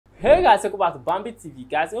Hey guys, welcome back to Bambi TV.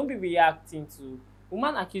 Guys, we're going to be reacting to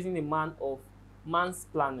woman accusing a man of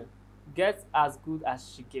mansplaining. Get as good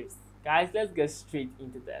as she gives. Guys, let's get straight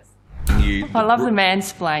into this. I love the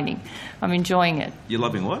mansplaining. I'm enjoying it. You're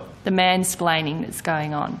loving what? The mansplaining that's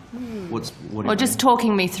going on. What Well, just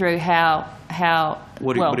talking me through how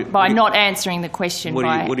by not answering the question,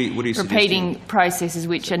 by repeating processes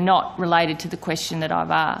which are not related to the question that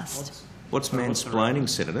I've asked. What's mansplaining,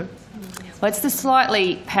 Senator? Well, it's the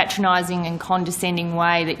slightly patronising and condescending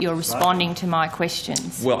way that you're responding to my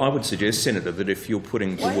questions. Well, I would suggest, Senator, that if you're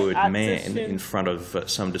putting the word man in front of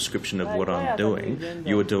some description of what I'm doing,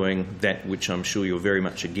 you're doing that which I'm sure you're very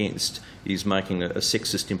much against, is making a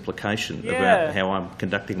sexist implication about how I'm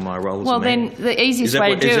conducting my role as a man. Well, then the easiest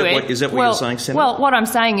way to do it... Is that what you're saying, Senator? Well, what I'm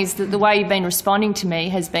saying is that the way you've been responding to me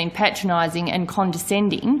has been patronising and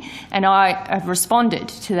condescending, and I have responded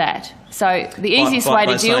to that. So the easiest way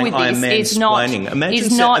to deal with this is not to have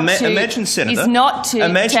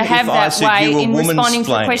that way in responding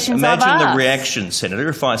to the questions I've asked. Imagine the reaction, Senator,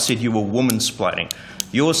 if I said you were womansplaining.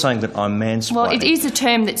 You're saying that I'm mansplaining. Well, it is a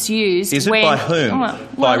term that's used. Is it by whom?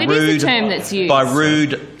 Well, it is a term that's used. By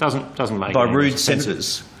rude, doesn't make by rude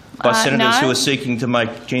senators. By senators who are seeking to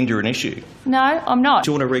make gender an issue. No, I'm not.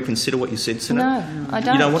 Do you want to reconsider what you said, Senator? No, I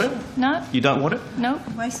don't. You don't want it? No. You don't want it? No.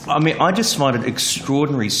 I mean, I just find it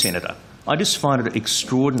extraordinary, Senator. I just find it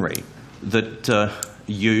extraordinary that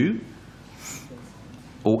you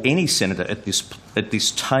or any senator at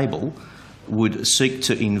this table would seek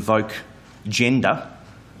to invoke gender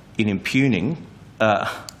in impugning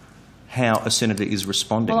how a senator is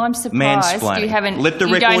responding. Well, I'm surprised you haven't. Let the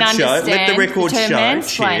record show,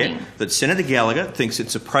 Chair, that Senator Gallagher thinks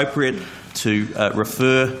it's appropriate to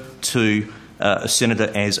refer to a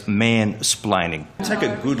senator as mansplaining. Take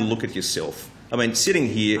a good look at yourself. I mean, sitting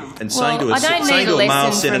here and saying to a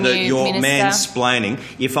male senator, you're mansplaining.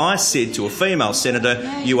 If I said to a female senator,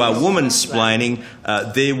 you are womansplaining,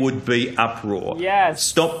 there would be uproar. Yes.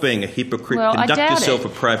 Stop being a hypocrite. Well, conduct yourself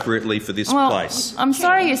appropriately for this place. I'm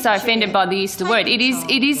sorry you're so offended by the use of the word. It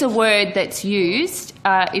is a word that's used.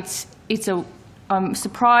 I'm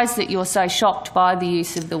surprised that you're so shocked by the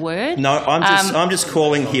use of the word. No, I'm just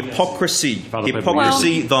calling hypocrisy.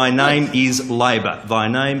 Hypocrisy. Thy name is Labor. Thy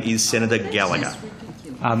name is Senator Gallagher.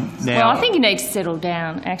 Well, I think you need to settle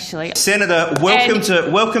down, actually. Senator, welcome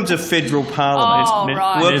to federal Parliament. Oh,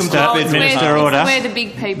 right. Welcome to federal Minister order. This is where the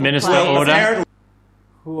big people Minister play. order.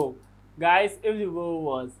 Whoa. Guys, if the role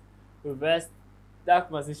was reversed, that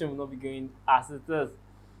conversation will not be going as it is.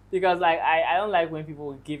 Because I don't like when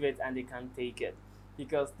people give it and they can't take it.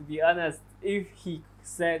 Because to be honest, if he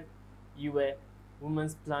said you were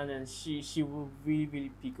womansplaining, she will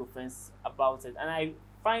really pick offense about it. And I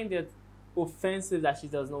find it offensive that she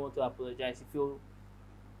does not want to apologize. She feels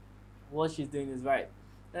what she's doing is right.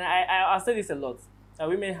 And I say this a lot, that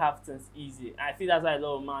women have things easy. I feel that's why a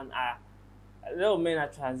lot of men are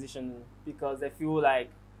transitioning, because they feel like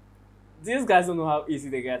these guys don't know how easy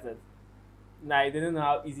they get it. Like, they don't know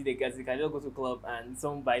how easy they get it. They can just go to a club and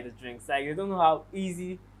someone buy the drinks. Like, they don't know how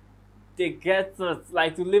easy they get it,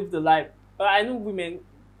 like, to live the life. But I know women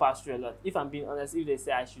pass through a lot. If I'm being honest, if they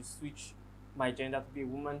say I should switch my gender to be a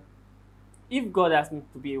woman, if God asked me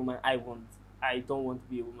to be a woman, I won't. I don't want to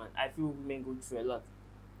be a woman. I feel women go through a lot.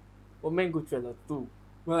 But men go through a lot too.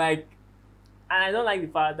 But and I don't like the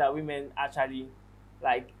fact that women actually,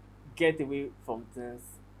 get away from things.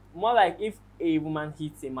 More like if a woman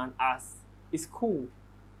hits a man's ass, it's cool,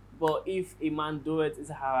 but if a man do it, it's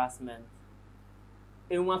harassment.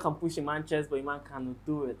 A woman can push a man's chest, but a man cannot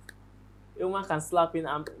do it. A woman can slap him,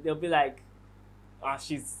 and they'll be like,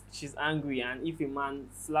 she's angry, and if a man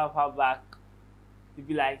slap her back, they'll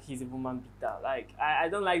be like, he's a woman beater. Like, I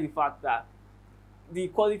don't like the fact that the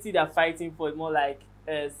equality they're fighting for is more like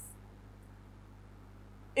it's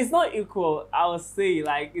not equal. I would say,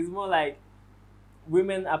 it's more like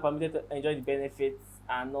women are permitted to enjoy the benefits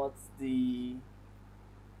and not the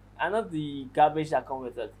garbage that comes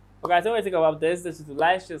with it. Okay, so when we think about this, to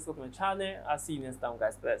like, share, subscribe to my channel. I'll see you next time,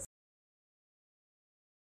 guys. Bye.